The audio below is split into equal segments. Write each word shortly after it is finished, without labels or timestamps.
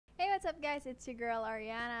what's up guys? It's your girl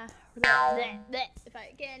Aryanna. If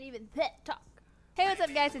I can't even talk. Hey, what's up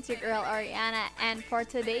guys? It's your girl Aryanna, and for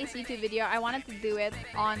today's YouTube video, I wanted to do it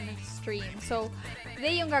on stream. So,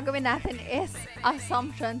 today yung gagawin natin is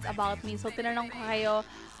assumptions about me. So, tinanong ko kayo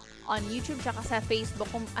on YouTube tsaka sa Facebook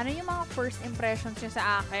kung ano yung mga first impressions nyo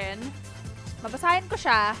sa akin. Babasahin ko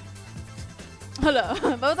siya. Hello.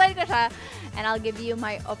 Babasahin ko siya, and I'll give you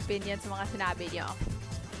my opinion sa mga sinabi nyo.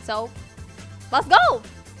 So, let's go!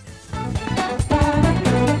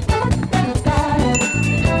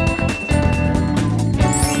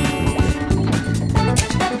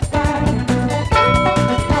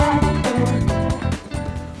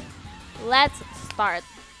 Let's start.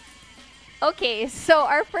 Okay, so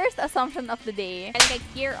our first assumption of the day, kay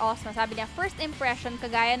Kier Osma, sabi niya, first impression,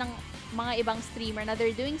 kagaya ng mga ibang streamer na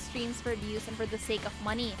they're doing streams for views and for the sake of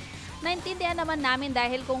money. Naintindihan naman namin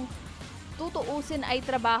dahil kung tutuusin ay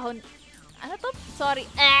trabaho... Ano to? Sorry.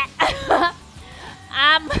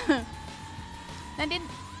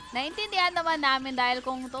 Naintindihan naman namin dahil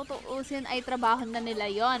kung tutuusin ay trabaho na nila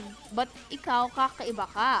yon. But ikaw, kakaiba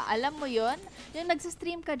ka. Alam mo yon? Yung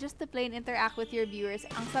nagsistream ka just to play and interact with your viewers,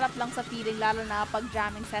 ang sarap lang sa feeling, lalo na pag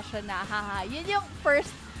jamming session na, haha. Yun yung first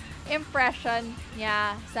impression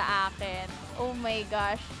niya sa akin. Oh my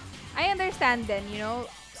gosh. I understand then, you know,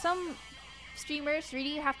 some streamers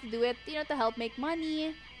really have to do it, you know, to help make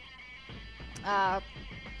money.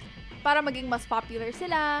 Para maging mas popular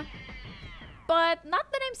sila. But not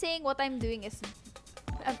that I'm saying what I'm doing is...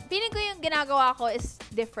 feeling ko yung ginagawa ko is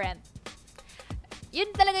different.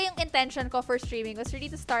 Yun talaga yung intention ko for streaming, was really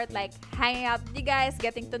to start like hanging out with you guys,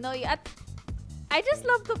 getting to know you. At I just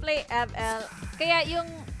love to play ML. Kaya yung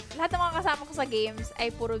lahat ng mga kasama ko sa games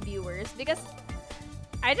ay puro viewers. Because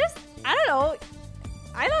I don't know,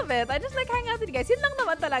 I love it. I just like hanging out with you guys. Yun lang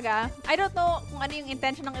naman talaga. I don't know kung ano yung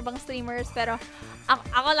intention ng ibang streamers, pero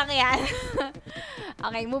ako lang yan.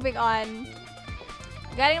 Okay, moving on.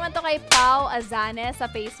 Galing naman to kay Pau Azane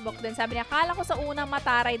sa Facebook din. Sabi niya, akala ko sa unang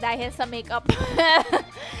mataray dahil sa makeup.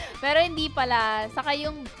 Pero hindi pala. Saka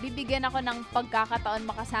yung bibigyan ako ng pagkakataon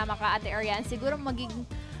makasama ka, Ate Aryanna, siguro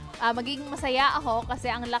magiging masaya ako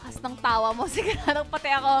kasi ang lakas ng tawa mo. Siguro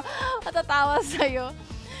pati ako matatawa sa'yo.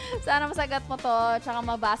 Sana masagat mo to, tsaka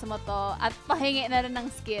mabasa mo to, at pahingi na rin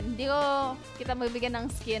ng skin. Hindi ko kita magbigyan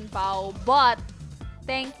ng skin, Pau. But,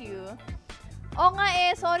 thank you. O nga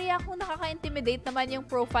sorry ako, nakaka-intimidate naman yung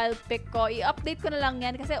profile pic ko. I-update ko na lang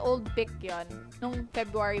yan kasi old pic yon, nung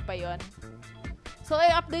February pa yon. So,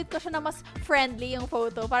 i-update ko siya na mas friendly yung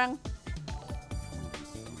photo. Parang,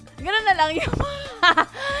 gano'n na lang yung,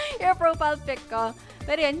 yung profile pic ko.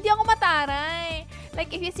 Pero yan, hindi ako mataray.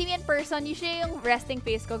 Like, if you see me in person, usually yung resting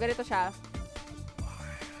face ko, ganito siya.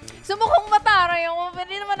 Sumukhang mataray ako, pero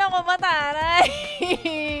hindi naman ako mataray.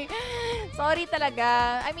 Sorry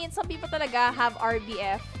talaga. I mean, some people talaga have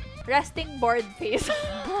RBF. Resting bored face.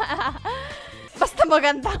 Basta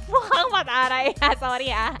maganda, mukhang mataray.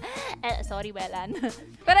 Sorry sorry, Wellan.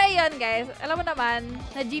 Pero ayun, guys. Alam mo naman,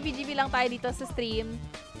 na GB lang tayo dito sa stream.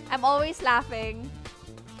 I'm always laughing.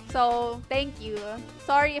 So, thank you.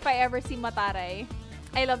 Sorry if I ever see mataray.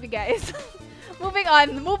 I love you guys. Moving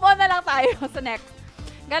on. Move on na lang tayo sa next.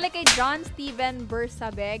 Galing kay John Steven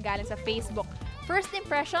Bersabe, galing sa Facebook. First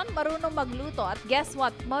impression, marunong magluto. At guess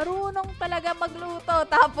what? Marunong talaga magluto.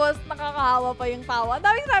 Tapos, nakakahawa pa yung tawa.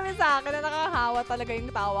 Daming sabi sa akin na nakakahawa talaga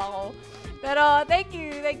yung tawa ko. Pero, thank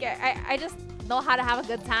you. Thank you. I just know how to have a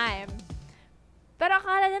good time. Pero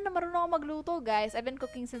akala niya na marunong ako magluto, guys. I've been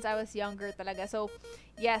cooking since I was younger talaga. So,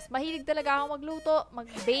 yes, mahilig talaga ako magluto,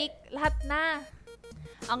 mag-bake, lahat na.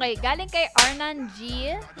 Okay, galing kay Arnan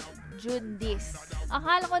G. Jundis.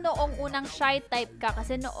 Akala ko noong unang shy type ka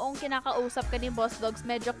kasi noong kinakausap ka ni Boss Dogs,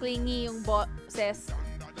 medyo clingy yung boses.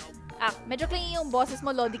 Medyo clingy yung boses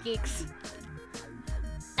mo, Lodi Cakes.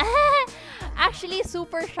 Actually,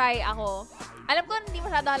 super shy ako. Alam ko hindi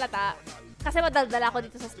masyado halata kasi madaldala ako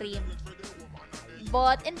dito sa stream.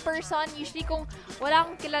 But in person, usually kung wala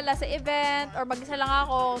akong kilala sa event or mag-isa lang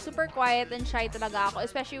ako, super quiet and shy talaga ako.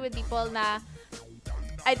 Especially with people na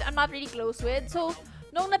I'm not really close with. So,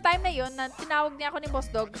 nung na time na yun, na tinawag niya ako ni Boss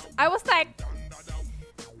Dogs, I was like,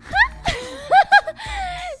 huh?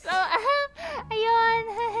 So, ayun.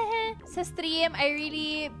 Sa stream, I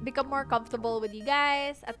really become more comfortable with you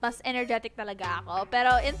guys at mas energetic talaga ako.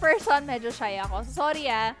 Pero in person, medyo shy ako. So, sorry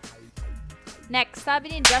Next,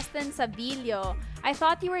 sabi ni Justin Sabilio, I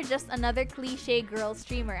thought you were just another cliche girl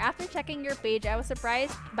streamer. After checking your page, I was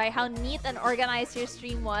surprised by how neat and organized your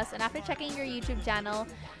stream was. And after checking your YouTube channel,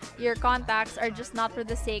 your contacts are just not for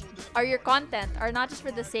the sake, or your content are not just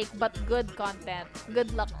for the sake, but good content.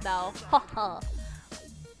 Good luck daw.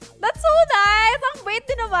 That's so nice! Ang bait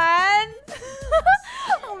din naman!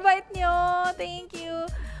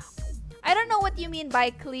 mean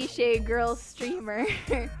by cliche girl streamer?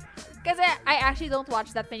 Kasi I actually don't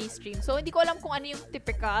watch that many streams. So, hindi ko alam kung ano yung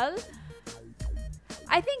typical.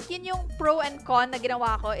 I think yun yung pro and con na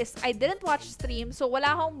ginawa ko is I didn't watch stream. So,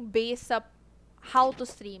 wala akong base sa how to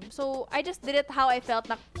stream. So, I just did it how I felt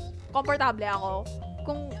na komportable ako.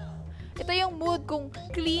 Kung ito yung mood, kung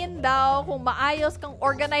clean daw, kung maayos, kung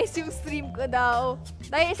organized yung stream ko daw.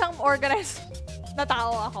 Dahil isang organized na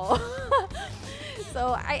tao ako.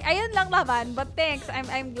 So, ayun lang naman. But thanks.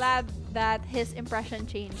 I'm glad that his impression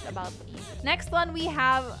changed about me. Next one, we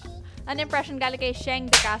have an impression galing kay Sheng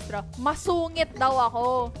De Castro. Masungit daw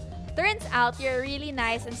ako. Turns out, you're really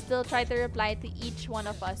nice and still try to reply to each one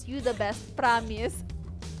of us. You the best. Promise.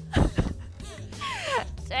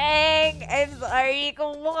 Sheng, I'm sorry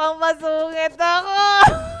kung mukhang masungit ako.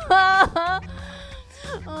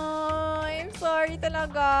 Oh, I'm sorry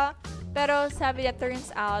talaga. Pero sabi niya,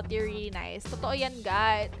 turns out, you're really nice. Totoo yan,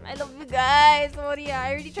 guys. I love you guys. Sorry,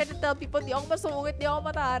 I really try to tell people, di ako masungit, di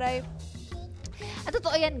ako mataray. At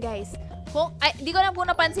totoo yan, guys. Kung, di ko na po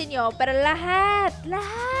napansin nyo, pero lahat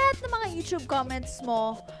ng mga YouTube comments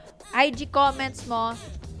mo, IG comments mo,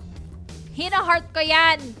 hina-heart ko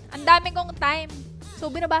yan. Ang dami kong time.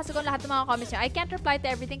 So, binabasa ko lahat ng mga comments nyo. I can't reply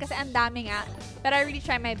to everything kasi ang dami nga. But I really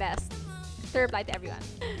try my best to reply to everyone.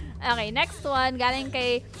 Okay, next one. Galing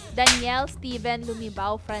kay Daniel Steven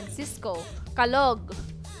Lumibao Francisco. Kalog.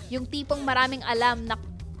 Yung tipong maraming alam na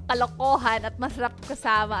kalokohan at masarap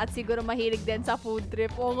kasama at siguro mahilig din sa food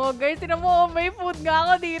trip. Oo nga guys, tinan mo, may food nga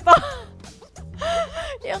ako dito.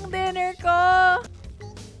 Yung dinner ko.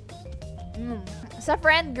 Sa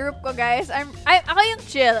friend group ko guys, ako yung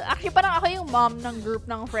chill. Actually, parang ako yung mom ng group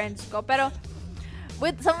ng friends ko. Pero,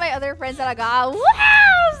 with some of my other friends talaga,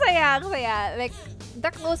 wow! Saya. Like, the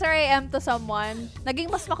closer I am to someone, naging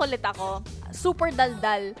mas makulit ako. Super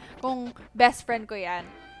daldal kung best friend ko yan.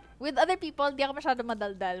 With other people, di ako masyado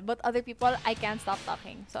madaldal. But other people, I can't stop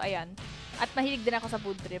talking. So, ayan. At mahilig din ako sa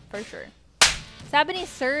food trip, for sure. Sabi ni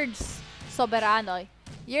Serge Soberano,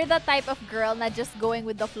 you're the type of girl na just going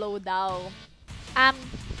with the flow daw.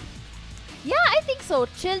 Yeah, I think so.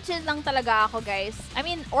 Chill lang talaga ako, guys. I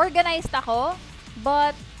mean, organized ako,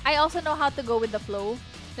 but I also know how to go with the flow.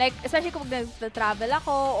 Like, especially kung nag-travel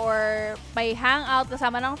ako or may hangout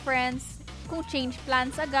kasama ng friends, kung change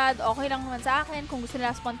plans agad, okay lang naman sa akin. Kung gusto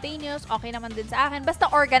nila spontaneous, okay naman din sa akin. Basta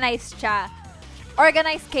organized siya.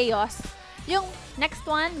 Organized chaos. Yung next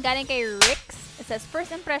one, galing kay Rix. It says,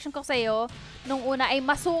 first impression ko sa'yo, nung una ay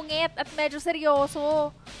masungit at medyo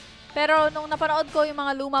seryoso. Pero nung napanood ko yung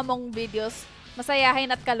mga luma mong videos, masayahin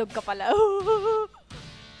at kalog ka pala.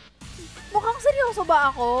 Mukhang seryoso ba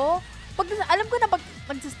ako? Alam ko na pag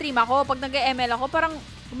nag-stream ako, pag nag-ML ako, parang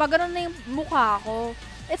gumagano'n na yung mukha ko.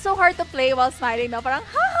 It's so hard to play while smiling na. Parang,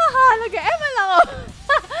 ha, nag-ML ako.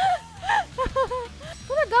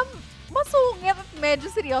 Talaga, masungit at medyo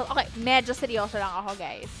seryoso. Okay, medyo seryoso lang ako,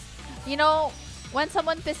 guys. You know, when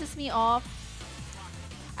someone pisses me off,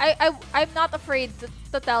 I'm not afraid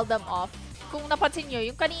to tell them off. Kung napansin nyo,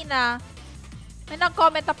 yung kanina, may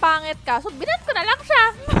nag-comment na pangit ka, so binan ko na lang siya.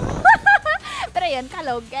 Pero yan,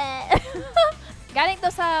 kalog. Galing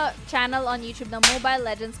to sa channel on YouTube ng Mobile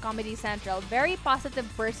Legends Comedy Central. Very positive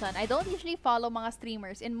person. I don't usually follow mga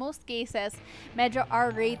streamers. In most cases, medyo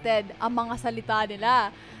R-rated ang mga salita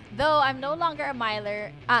nila. Though I'm no longer a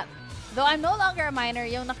minor,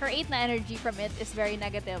 yung na-create na energy from it is very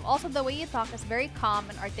negative. Also, the way you talk is very calm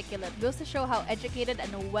and articulate. Goes to show how educated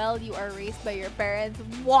and well you are raised by your parents.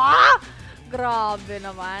 Wow! Grabe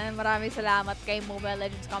naman. Maraming salamat kay Mobile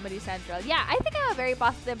Legends Comedy Central. Yeah, I think I'm a very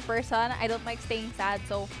positive person. I don't like staying sad.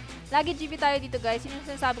 So, lagi GB tayo dito, guys. Yun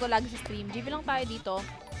yung sinasabi ko lagi sa stream. GB lang tayo dito.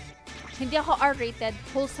 Hindi ako R-rated.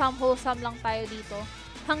 Wholesome lang tayo dito.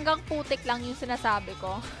 Hanggang putik lang yung sinasabi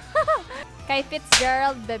ko. Kay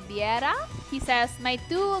Fitzgerald Bebiera, he says, my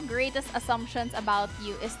two greatest assumptions about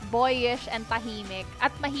you is boyish and tahimik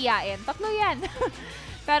at mahiyain. Tatlo yan.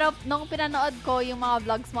 Pero nung pinanood ko yung mga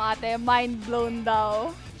vlogs mo ate, mind blown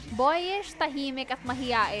daw. Boyish, tahimik at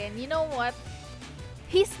mahiyain. You know what?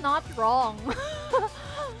 He's not wrong.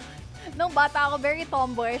 Nung bata ako, very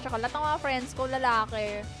tomboyish ako. Lahat ng mga friends ko,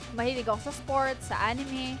 lalaki. Mahilig ako sa sports, sa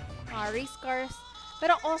anime, mga race cars.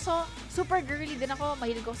 Pero also, super girly din ako.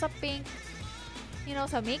 Mahilig ako sa pink, you know,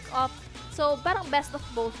 sa makeup. So, parang best of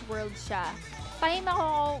both worlds siya. Tahimik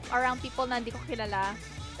ako around people na hindi ko kilala.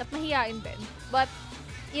 At mahiyain din. But,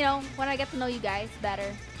 you know, when I get to know you guys better,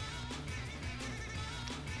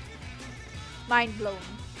 mind blown.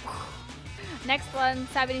 Next one,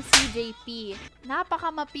 sabi ni CJP, napaka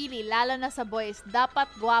mapili, lalo na sa boys. Dapat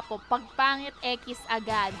gwapo, pagpangit, ekis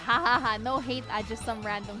agad. Hahaha, no hate, just some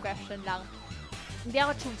random question lang. Hindi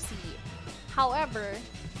ako choosy. However,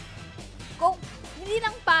 kung hindi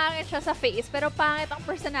lang pangit siya sa face, pero pangit ang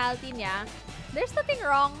personality niya, there's nothing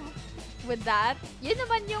wrong with that. Yun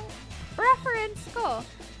naman yung preference ko.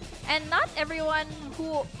 And not everyone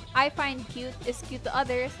who I find cute is cute to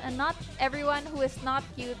others, and not everyone who is not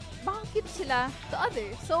cute, baka cute sila to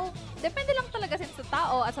others. So, depende lang talaga sa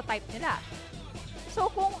tao at sa type nila. So,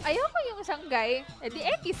 kung ayoko yung isang guy, edi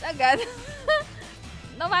X agad.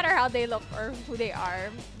 No matter how they look or who they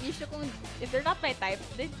are. Usually, if they're not my type,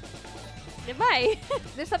 then bye.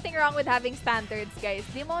 There's something wrong with having standards, guys.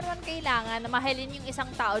 Di mo naman kailangan na mahalin yung isang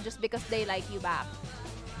tao just because they like you back.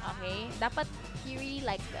 Okay? Dapat you really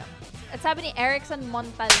like them. At sabi ni Erickson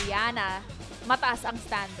Montaliana, mataas ang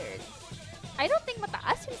standards. I don't think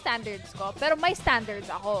mataas yung standards ko, pero may standards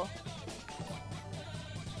ako.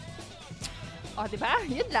 Oh, diba?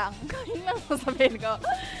 Yun lang. Yun lang sasabihin ko.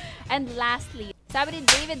 And lastly, sabi ni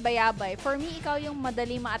David Bayabay, for me, ikaw yung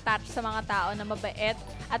madali ma-attach sa mga tao na mabait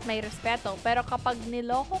at may respeto. Pero kapag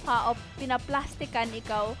niloko ka o pinaplastikan,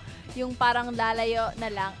 ikaw yung parang lalayo na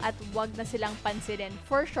lang at wag na silang pansinin.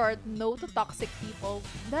 For short, no to toxic people.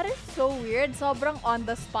 That is so weird. Sobrang on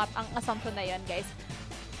the spot ang assumption na yun, guys.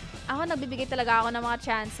 Ako, nagbibigay talaga ako ng mga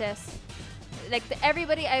chances. Like, to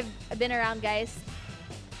everybody I've been around, guys,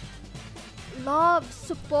 love,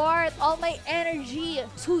 support, all my energy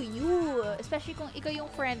to you. Especially kung ikaw yung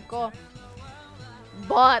friend ko.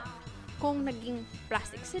 But, kung naging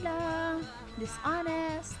plastic sila,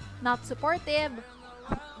 dishonest, not supportive,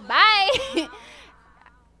 bye!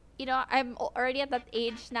 You know, I'm already at that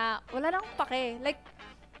age na wala nang pake. Like,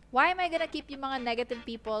 why am I gonna keep yung mga negative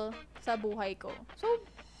people sa buhay ko? So,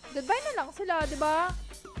 goodbye na lang sila, di ba?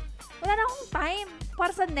 Wala na akong time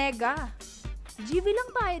para sa nega. GV lang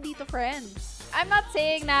tayo dito, friends. I'm not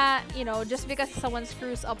saying na, you know, just because someone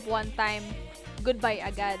screws up one time, goodbye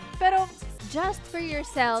agad. Pero, just for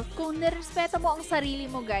yourself, kung nirespeto mo ang sarili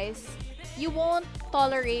mo, guys, you won't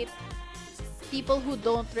tolerate people who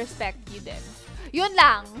don't respect you din. Yun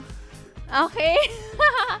lang. Okay?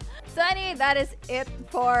 So anyway, that is it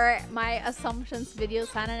for my assumptions video.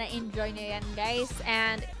 Sana na-enjoy nyo yan, guys.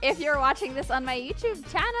 And if you're watching this on my YouTube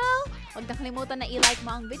channel, huwag na kalimutan na i-like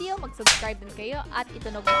mo ang video, mag-subscribe din kayo, at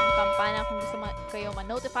itunog mo ang kampana kung gusto kayo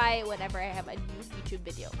ma-notify whenever I have a new YouTube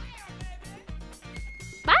video.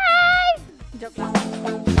 Bye! Joke lang.